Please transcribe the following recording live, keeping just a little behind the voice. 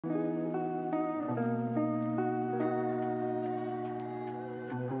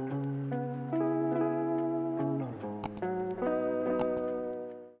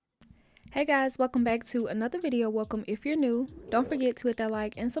Hey guys, welcome back to another video. Welcome if you're new. Don't forget to hit that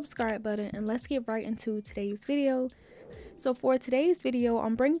like and subscribe button, and let's get right into today's video. So for today's video,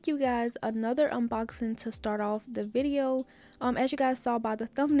 I'm bringing you guys another unboxing to start off the video. As you guys saw by the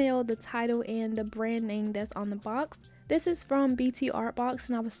thumbnail, the title, and the brand name that's on the box, this is from Btartbox,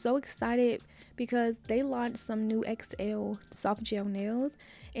 and I was so excited because they launched some new XL soft gel nails,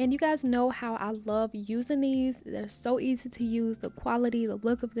 and you guys know how I love using these. They're so easy to use, the quality, the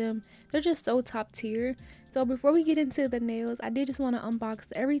look of them, they're just so top tier. So before we get into the nails, I did just want to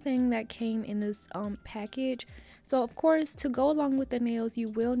unbox everything that came in this package. So of course, to go along with the nails, you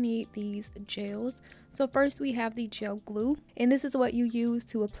will need these gels. So first we have the gel glue, and this is what you use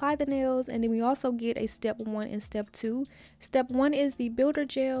to apply the nails, and then we also get a step 1 and step 2. Step 1 is the builder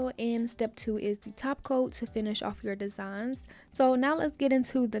gel, and step 2 is the top coat to finish off your designs. So now let's get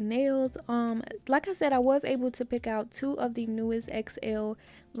into the nails. Like I said, I was able to pick out 2 of the newest XL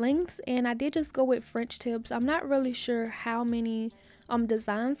lengths, and I did just go with French tips. I'm not really sure how many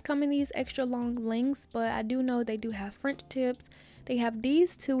designs come in these extra long lengths, but I do know they do have French tips. They have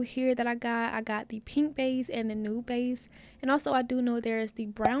these 2 here that I got the pink base and the nude base, and also I do know there is the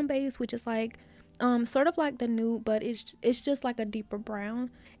brown base, which is like sort of like the nude, but it's just like a deeper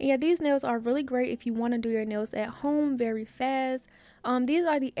brown. And yeah, these nails are really great if you want to do your nails at home very fast. These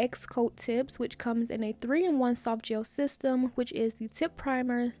are the X coat tips, which comes in a 3-in-1 soft gel system, which is the tip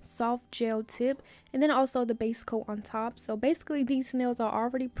primer, soft gel tip, and then also the base coat on top. So basically these nails are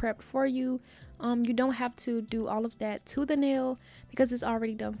already prepped for you. You don't have to do all of that to the nail because it's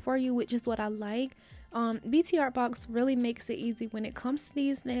already done for you, which is what I like. Btartbox really makes it easy when it comes to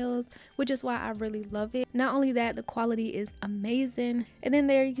these nails, which is why I really love it. Not only that, the quality is amazing. And then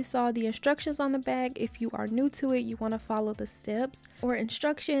there you saw the instructions on the back. If you are new to it, you want to follow the steps or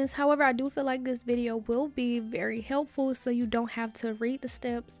instructions. However, I do feel like this video will be very helpful, so you don't have to read the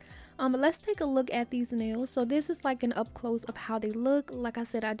steps. But let's take a look at these nails. So this is like an up close of how they look. Like I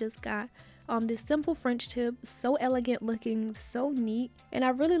said, I just got this simple French tip, so elegant looking, so neat, and I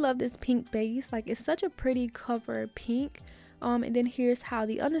really love this pink base. Like, it's such a pretty cover pink. And then here's how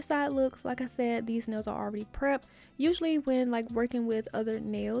the underside looks. Like I said, these nails are already prepped. Usually when like working with other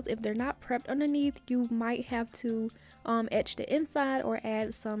nails, if they're not prepped underneath, you might have to etch the inside or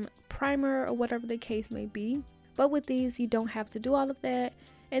add some primer or whatever the case may be, but with these you don't have to do all of that.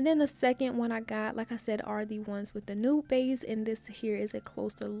 And then the second one I got, like I said, are the ones with the nude base, and this here is a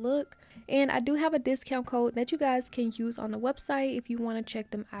closer look. And I do have a discount code that you guys can use on the website if you want to check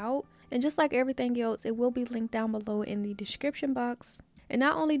them out. And just like everything else, it will be linked down below in the description box. And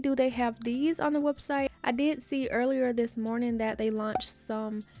not only do they have these on the website, I did see earlier this morning that they launched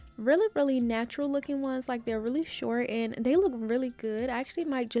some really natural looking ones. Like, they're really short and they look really good. I actually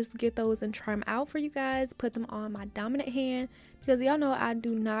might just get those and try them out for you guys, put them on my dominant hand, because y'all know I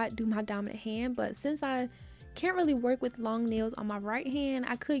do not do my dominant hand, but since I can't really work with long nails on my right hand,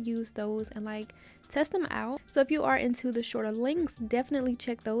 I could use those and like test them out. So if you are into the shorter lengths, definitely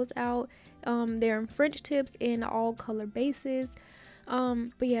check those out. They're in French tips in all color bases.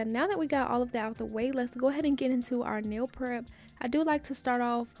 But yeah, now that we got all of that out the way, let's go ahead and get into our nail prep. I do like to start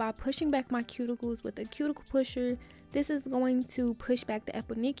off by pushing back my cuticles with a cuticle pusher. This is going to push back the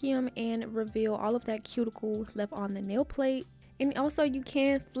eponychium and reveal all of that cuticle left on the nail plate. And also you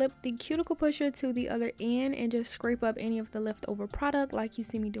can flip the cuticle pusher to the other end and just scrape up any of the leftover product like you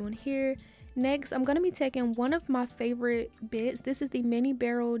see me doing here. Next, I'm going to be taking one of my favorite bits. This is the mini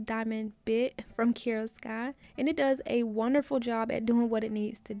barrel diamond bit from Kiara, and it does a wonderful job at doing what it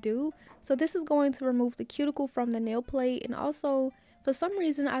needs to do. So this is going to remove the cuticle from the nail plate, and also for some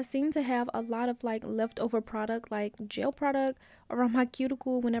reason I seem to have a lot of like leftover product, like gel product, around my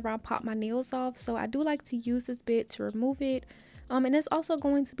cuticle whenever I pop my nails off. So I do like to use this bit to remove it. And it's also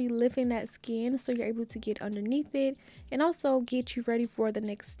going to be lifting that skin so you're able to get underneath it and also get you ready for the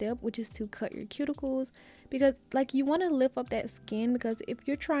next step, which is to cut your cuticles. Because like, you want to lift up that skin, because if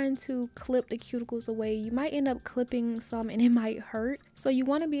you're trying to clip the cuticles away, you might end up clipping some and it might hurt. So you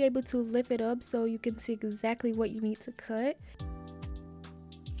want to be able to lift it up so you can see exactly what you need to cut.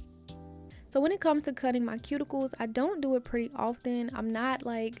 So when it comes to cutting my cuticles, I don't do it pretty often. I'm not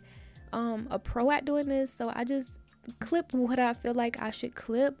like a pro at doing this, so I just clip what I feel like I should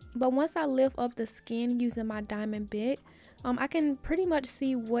clip. But once I lift up the skin using my diamond bit, I can pretty much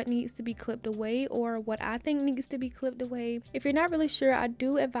see what needs to be clipped away, or what I think needs to be clipped away. If you're not really sure, I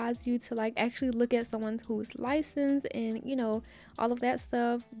do advise you to like actually look at someone who's licensed and, you know, all of that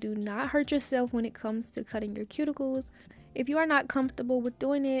stuff. Do not hurt yourself when it comes to cutting your cuticles. If you are not comfortable with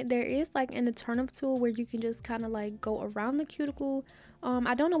doing it, there is like an alternative tool where you can just kind of like go around the cuticle.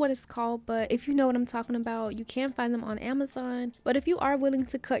 I don't know what it's called, but if you know what I'm talking about, you can find them on Amazon. But if you are willing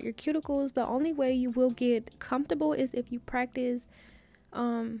to cut your cuticles, the only way you will get comfortable is if you practice.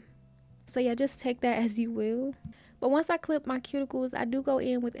 So yeah, just take that as you will. But once I clip my cuticles, I do go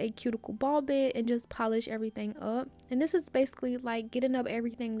in with a cuticle ball bit and just polish everything up. And this is basically like getting up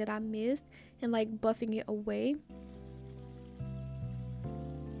everything that I missed and like buffing it away.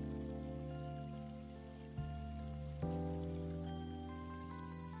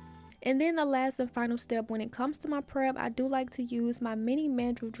 And then the last and final step when it comes to my prep, I do like to use my mini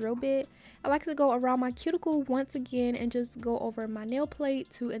mandrel drill bit. I like to go around my cuticle once again and just go over my nail plate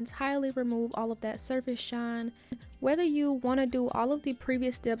to entirely remove all of that surface shine. Whether you want to do all of the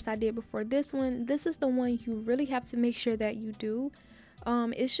previous steps I did before this one, this is the one you really have to make sure that you do.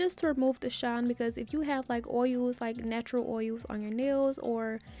 It's just to remove the shine, because if you have like oils, like natural oils on your nails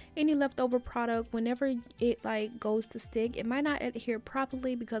or any leftover product, whenever it like goes to stick, it might not adhere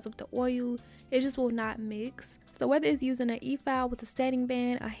properly because of the oil. It just will not mix. So whether it's using an e-file with a setting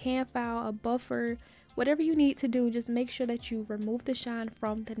band, a hand file, a buffer, whatever you need to do, just make sure that you remove the shine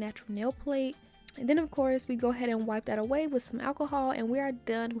from the natural nail plate. And then of course we go ahead and wipe that away with some alcohol, and we are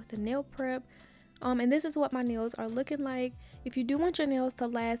done with the nail prep. And this is what my nails are looking like. If you do want your nails to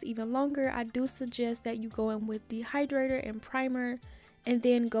last even longer, I do suggest that you go in with the hydrator and primer and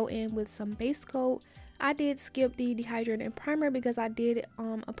then go in with some base coat. I did skip the dehydrator and primer because I did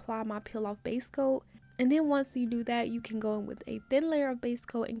apply my peel off base coat. And then once you do that, you can go in with a thin layer of base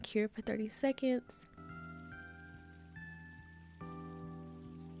coat and cure for 30 seconds.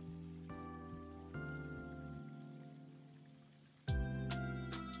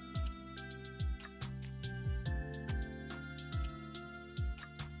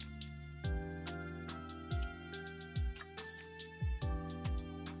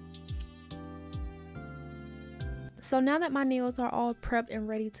 So now that my nails are all prepped and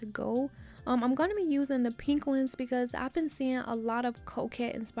ready to go, I'm going to be using the pink ones because I've been seeing a lot of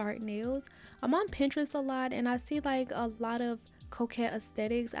Coquette inspired nails. I'm on Pinterest a lot and I see like a lot of Coquette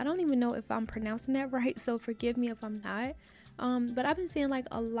aesthetics. I don't even know if I'm pronouncing that right, so forgive me if I'm not. But I've been seeing like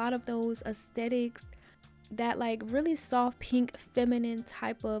a lot of those aesthetics, that like really soft pink feminine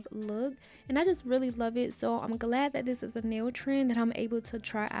type of look, and I just really love it. So I'm glad that this is a nail trend that I'm able to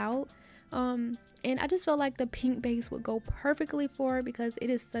try out. And I just felt like the pink base would go perfectly for it because it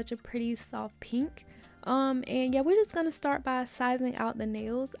is such a pretty soft pink. And yeah, we're just gonna start by sizing out the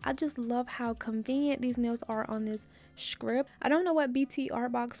nails. I just love how convenient these nails are on this script. I don't know what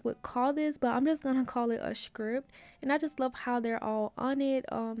Btartbox would call this, but I'm just gonna call it a script. And I just love how they're all on it.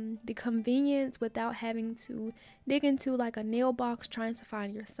 The convenience without having to dig into like a nail box trying to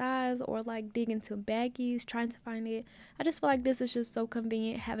find your size, or like dig into baggies trying to find it. I just feel like this is just so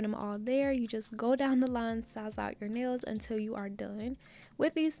convenient having them all there. You just go down the line, size out your nails until you are done.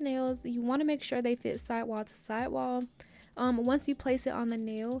 With these nails, you want to make sure they fit sidewall to sidewall. Once you place it on the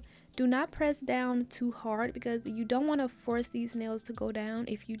nail, do not press down too hard because you don't want to force these nails to go down.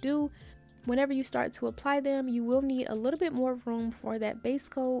 If you do, whenever you start to apply them, you will need a little bit more room for that base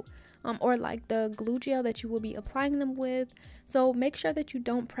coat or like the glue gel that you will be applying them with. So make sure that you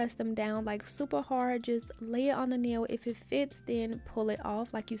don't press them down like super hard. Just lay it on the nail. If it fits, then pull it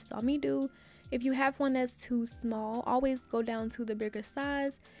off like you saw me do. If you have one that's too small, always go down to the bigger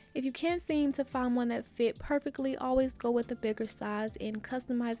size. If you can't seem to find one that fit perfectly, always go with the bigger size and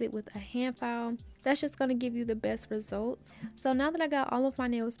customize it with a hand file. That's just going to give you the best results. So now that I got all of my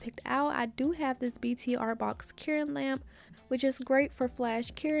nails picked out, I do have this Btartbox curing lamp, which is great for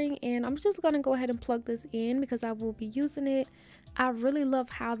flash curing, and I'm just going to go ahead and plug this in because I will be using it. I really love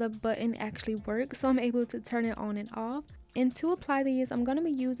how the button actually works, so I'm able to turn it on and off. And to apply these, I'm going to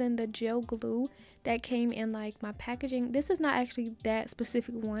be using the gel glue that came in like my packaging. This is not actually that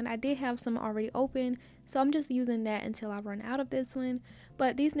specific one. I did have some already open, so I'm just using that until I run out of this one.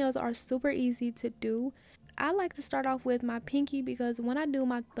 But these nails are super easy to do. I like to start off with my pinky because when I do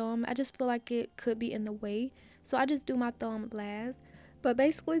my thumb, I just feel like it could be in the way. So I just do my thumb last. But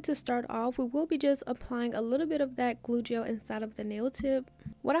basically, to start off, we will be just applying a little bit of that glue gel inside of the nail tip.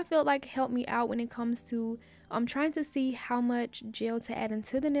 What I felt like helped me out when it comes to trying to see how much gel to add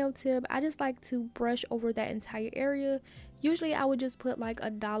into the nail tip, I just like to brush over that entire area. Usually I would just put like a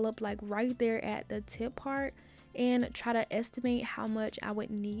dollop like right there at the tip part and try to estimate how much I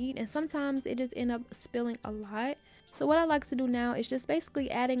would need, and sometimes it just end up spilling a lot. So what I like to do now is just basically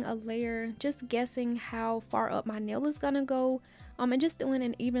adding a layer, just guessing how far up my nail is gonna go, and just doing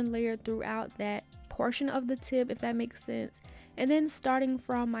an even layer throughout that portion of the tip, if that makes sense. And then starting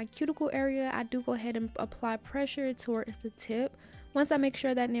from my cuticle area, I do go ahead and apply pressure towards the tip. Once I make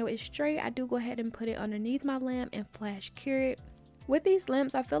sure that nail is straight, I do go ahead and put it underneath my lamp and flash cure it. With these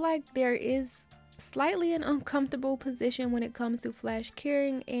lamps, I feel like there is slightly an uncomfortable position when it comes to flash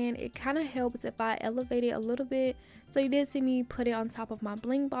curing, and it kind of helps if I elevate it a little bit. So you did see me put it on top of my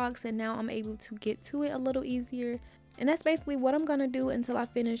bling box, and now I'm able to get to it a little easier. And that's basically what I'm gonna do until I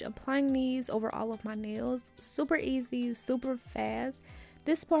finish applying these over all of my nails. Super easy, super fast.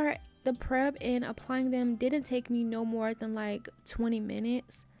 This part, the prep and applying them, didn't take me no more than like 20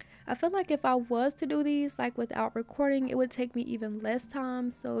 minutes. I feel like if I was to do these like without recording, it would take me even less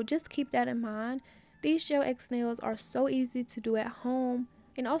time, so just keep that in mind. These gel X nails are so easy to do at home,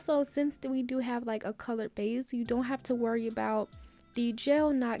 and also since we do have like a colored base, you don't have to worry about the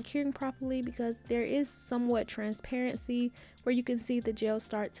gel not curing properly, because there is somewhat transparency where you can see the gel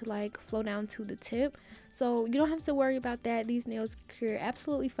start to like flow down to the tip, so you don't have to worry about that. These nails cure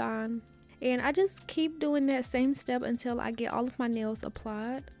absolutely fine, and I just keep doing that same step until I get all of my nails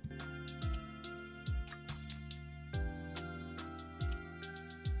applied.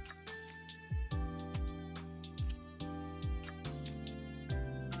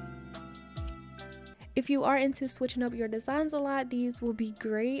 If you are into switching up your designs a lot, these will be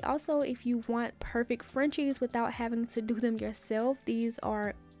great. Also, if you want perfect Frenchies without having to do them yourself, these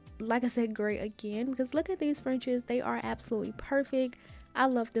are, like I said, great again, because look at these Frenchies. They are absolutely perfect. I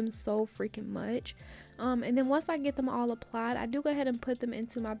love them so freaking much. And then once I get them all applied, I do go ahead and put them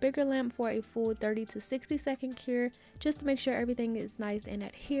into my bigger lamp for a full 30 to 60 second cure, just to make sure everything is nice and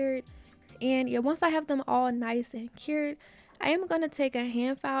adhered. And yeah, once I have them all nice and cured, I am going to take a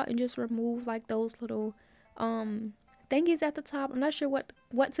hand file and just remove like those little thingies at the top. I'm not sure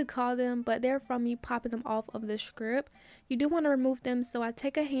what to call them, but they're from me popping them off of the script. You do want to remove them, so I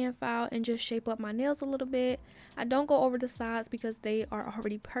take a hand file and just shape up my nails a little bit. I don't go over the sides because they are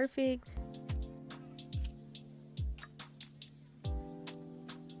already perfect.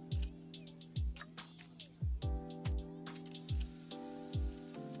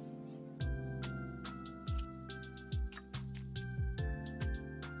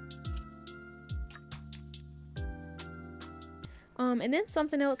 And then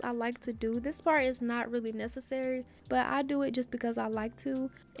something else I like to do, this part is not really necessary, but I do it just because I like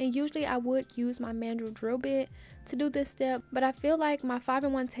to. And usually I would use my manual drill bit to do this step, but I feel like my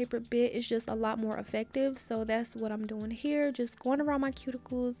 5-in-1 tapered bit is just a lot more effective, so that's what I'm doing here, just going around my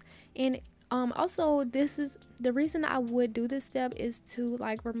cuticles. And also, this is the reason I would do this step, is to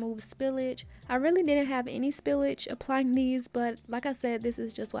like remove spillage. I really didn't have any spillage applying these, but like I said, this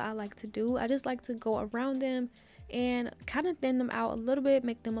is just what I like to do. I just like to go around them and kind of thin them out a little bit,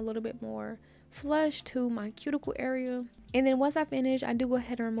 make them a little bit more flush to my cuticle area. And then once I finish, I do go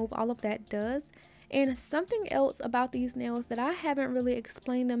ahead and remove all of that dust. And something else about these nails that I haven't really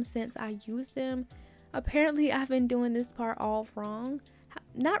explained them since I used them. Apparently I've been doing this part all wrong.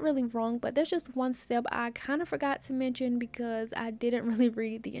 Not really wrong, but there's just one step I kind of forgot to mention because I didn't really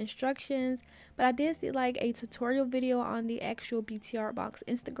read the instructions, but I did see like a tutorial video on the actual Btartbox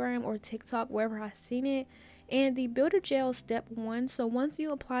Instagram or TikTok, wherever I seen it, and the builder gel step 1. So once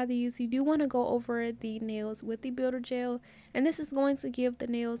you apply these, you do want to go over the nails with the builder gel, and this is going to give the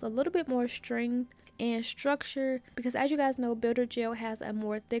nails a little bit more strength and structure, because as you guys know, builder gel has a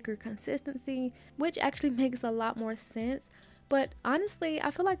more thicker consistency, which actually makes a lot more sense. But honestly, I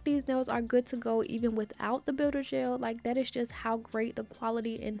feel like these nails are good to go even without the builder gel. Like, that is just how great the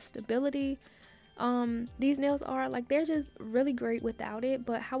quality and stability these nails are. Like, they're just really great without it.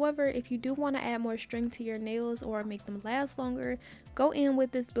 But however, if you do want to add more strength to your nails or make them last longer, go in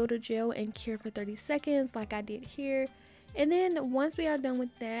with this builder gel and cure for 30 seconds like I did here. And then once we are done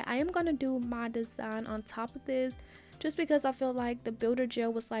with that, I am going to do my design on top of this, just because I feel like the builder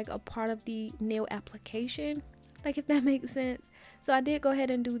gel was like a part of the nail application, like, if that makes sense. So I did go ahead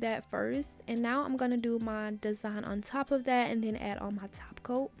and do that first, and now I'm going to do my design on top of that and then add on my top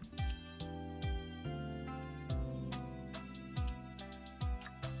coat.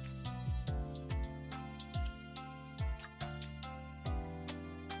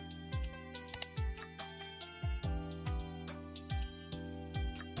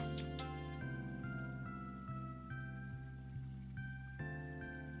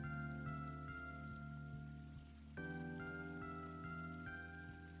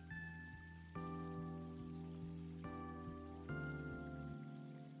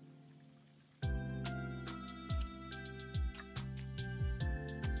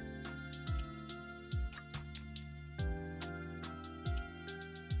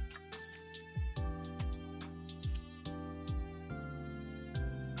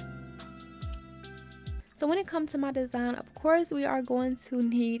 So when it comes to my design, of course we are going to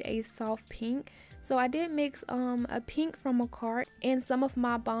need a soft pink. So I did mix a pink from a card and some of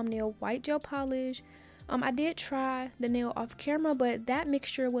my Bomb Nail white gel polish. I did try the nail off camera, but that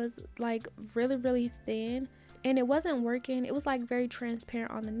mixture was like really thin and it wasn't working. It was like very transparent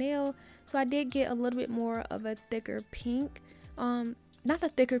on the nail, so I did get a little bit more of a thicker pink, not a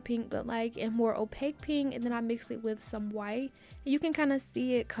thicker pink, but like a more opaque pink, and then I mixed it with some white. You can kind of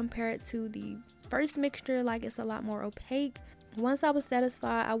see it compared to the first mixture, like it's a lot more opaque. Once I was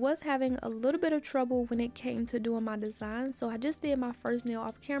satisfied, I was having a little bit of trouble when it came to doing my design, so I just did my first nail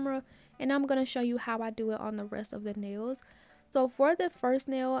off camera, and I'm going to show you how I do it on the rest of the nails. So for the first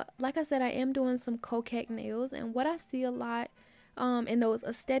nail, like I said, I am doing some Coquette nails, and what I see a lot in those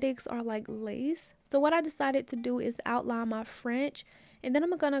aesthetics are like lace. So what I decided to do is outline my French, and then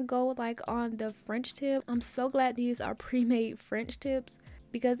I'm going to go like on the French tip. I'm so glad these are pre-made French tips,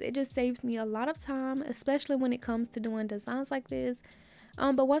 because it just saves me a lot of time, especially when it comes to doing designs like this.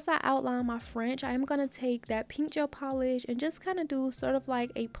 But once I outline my French, I am going to take that pink gel polish and just kind of do sort of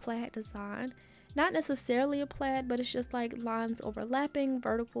like a plaid design. Not necessarily a plaid, but it's just like lines overlapping,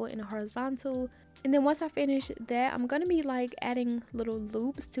 vertical and horizontal. And then once I finish that, I'm going to be like adding little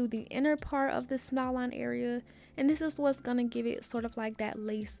loops to the inner part of the smile line area. And this is what's going to give it sort of like that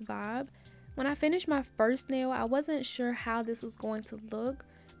lace vibe. When I finished my first nail, I wasn't sure how this was going to look,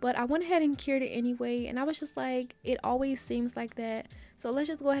 but I went ahead and cured it anyway, and I was just like, it always seems like that, so let's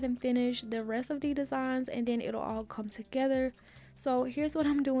just go ahead and finish the rest of the designs and then it'll all come together. So here's what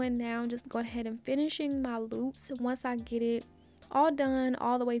I'm doing now. I'm just going ahead and finishing my loops. Once I get it all done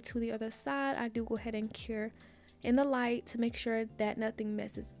all the way to the other side, I do go ahead and cure in the light to make sure that nothing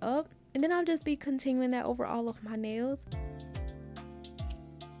messes up, and then I'll just be continuing that over all of my nails.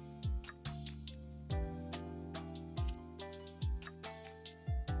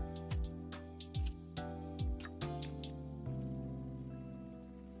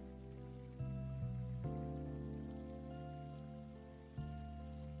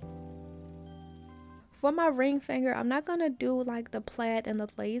 For my ring finger, I'm not going to do like the plaid and the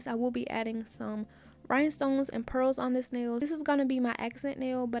lace. I will be adding some rhinestones and pearls on this nail. This is going to be my accent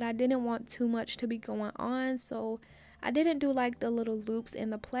nail, but I didn't want too much to be going on, so I didn't do like the little loops in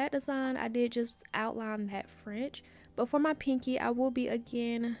the plaid design. I did just outline that French. But for my pinky, I will be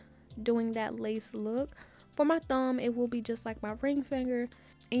again doing that lace look. For my thumb, it will be just like my ring finger.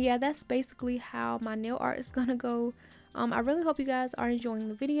 And yeah, that's basically how my nail art is gonna go. I really hope you guys are enjoying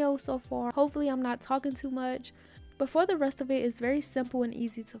the video so far. Hopefully I'm not talking too much, but for the rest of it, it's very simple and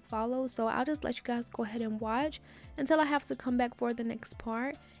easy to follow, so I'll just let you guys go ahead and watch until I have to come back for the next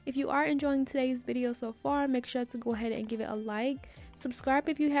part. If you are enjoying today's video so far, make sure to go ahead and give it a like, subscribe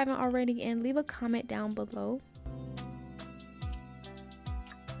if you haven't already, and leave a comment down below.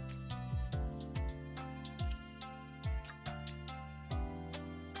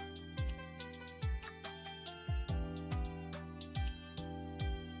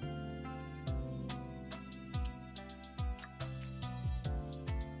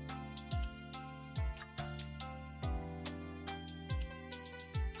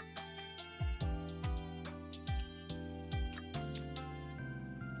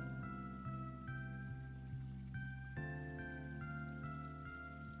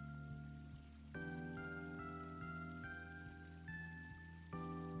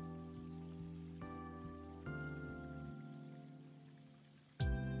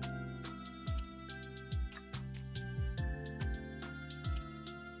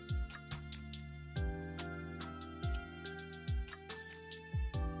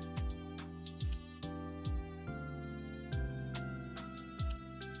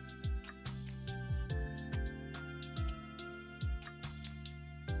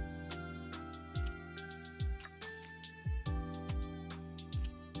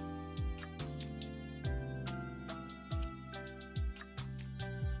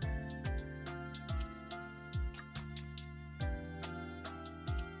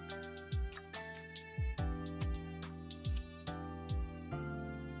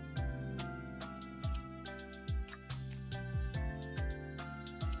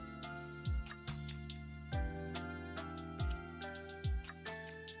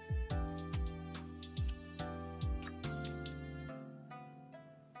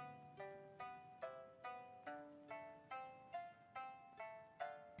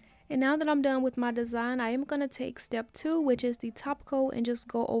 And now that I'm done with my design, I am going to take step 2, which is the top coat, and just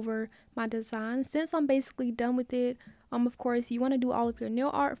go over my design. Since I'm basically done with it, of course, you want to do all of your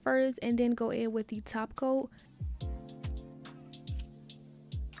nail art first and then go in with the top coat.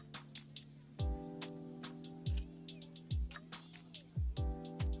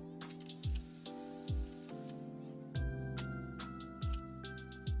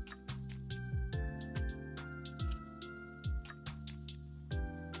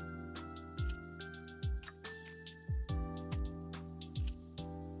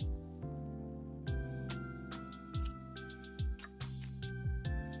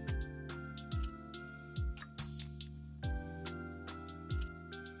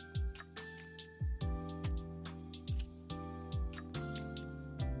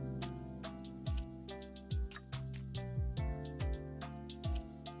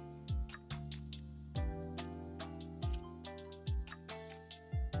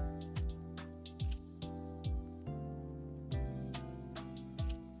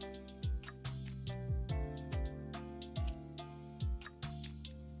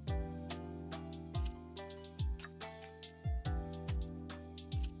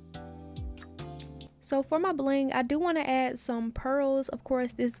 So for my bling, I do want to add some pearls. Of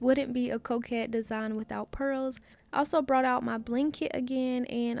course, this wouldn't be a Coquette design without pearls. I also brought out my bling kit again,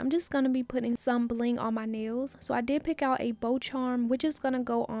 and I'm just going to be putting some bling on my nails. So I did pick out a bow charm, which is going to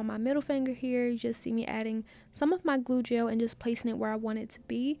go on my middle finger here. You just see me adding some of my glue gel and just placing it where I want it to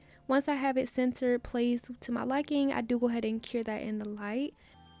be. Once I have it centered, placed to my liking, I do go ahead and cure that in the light.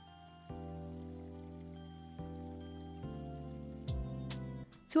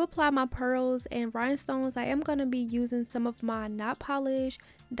 To apply my pearls and rhinestones, I am going to be using some of my not polished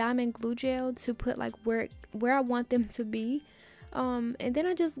diamond glue gel to put like where I want them to be. And then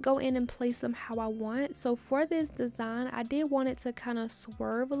I just go in and place them how I want. So for this design, I did want it to kind of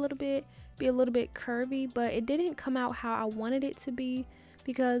swerve a little bit, be a little bit curvy, but it didn't come out how I wanted it to be.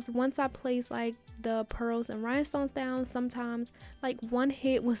 Because once I place like the pearls and rhinestones down, sometimes like one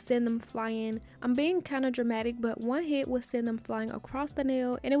hit will send them flying. I'm being kind of dramatic, but one hit will send them flying across the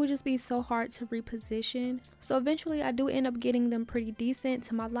nail, and it would just be so hard to reposition. So eventually I do end up getting them pretty decent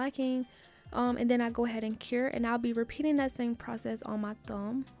to my liking. And then I go ahead and cure, and I'll be repeating that same process on my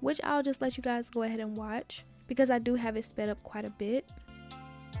thumb, which I'll just let you guys go ahead and watch because I do have it sped up quite a bit.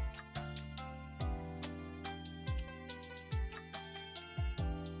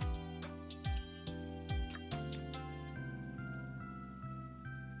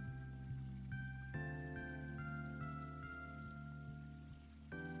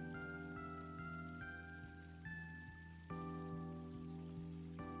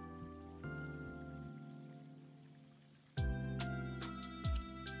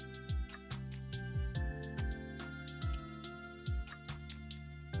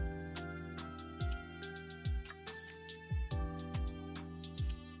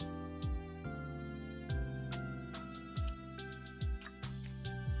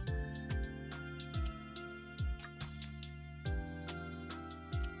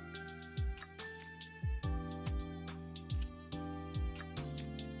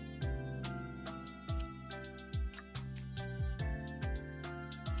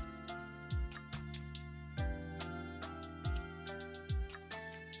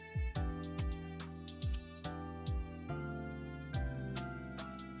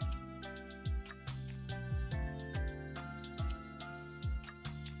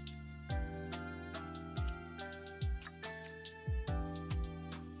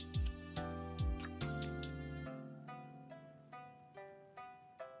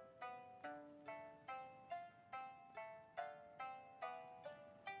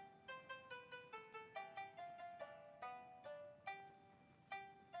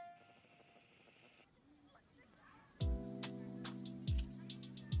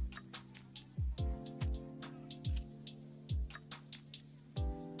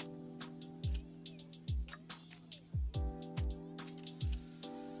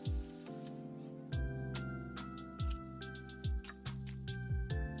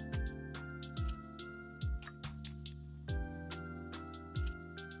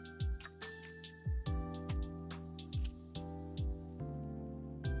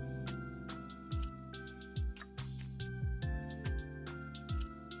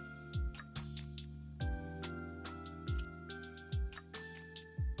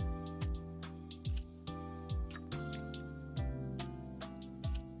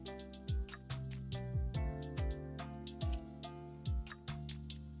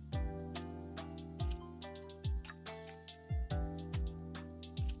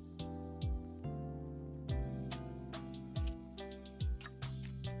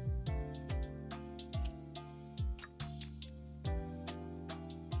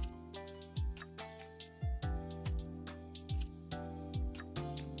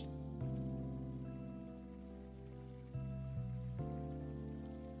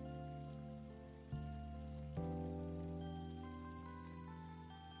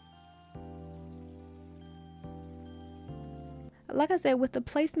 Like I said, with the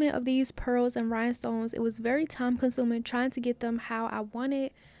placement of these pearls and rhinestones, it was very time consuming trying to get them how I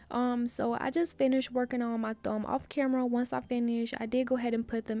wanted. So I just finished working on my thumb off camera. Once I finished, I did go ahead and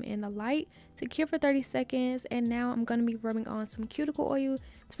put them in the light to cure for 30 seconds. And now I'm going to be rubbing on some cuticle oil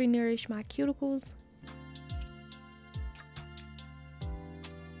to re-nourish my cuticles.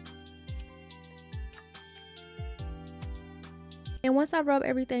 And once I rub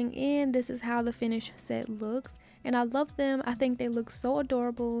everything in, this is how the finished set looks. And I love them. I think they look so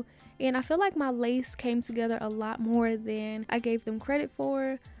adorable. And I feel like my lace came together a lot more than I gave them credit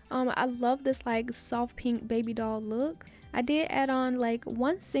for. I love this like soft pink baby doll look. I did add on like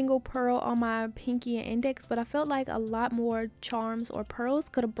one single pearl on my pinky and index, but I felt like a lot more charms or pearls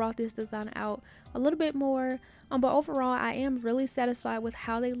could have brought this design out a little bit more. But overall, I am really satisfied with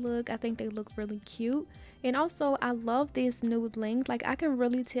how they look. I think they look really cute. And also, I love this nude length. Like, I can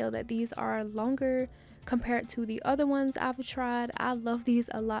really tell that these are longer compared to the other ones I've tried. I love these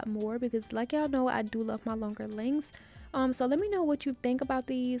a lot more because, like y'all know, I do love my longer lengths. So let me know what you think about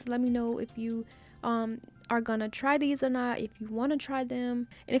these. Let me know if you are gonna try these or not, if you want to try them.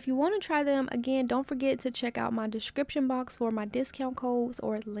 And if you want to try them, again, don't forget to check out my description box for my discount codes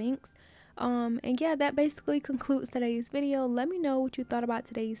or links. And yeah, that basically concludes today's video. Let me know what you thought about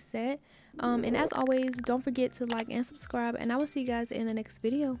today's set. And as always, don't forget to like and subscribe, and I will see you guys in the next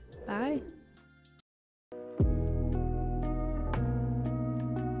video. Bye.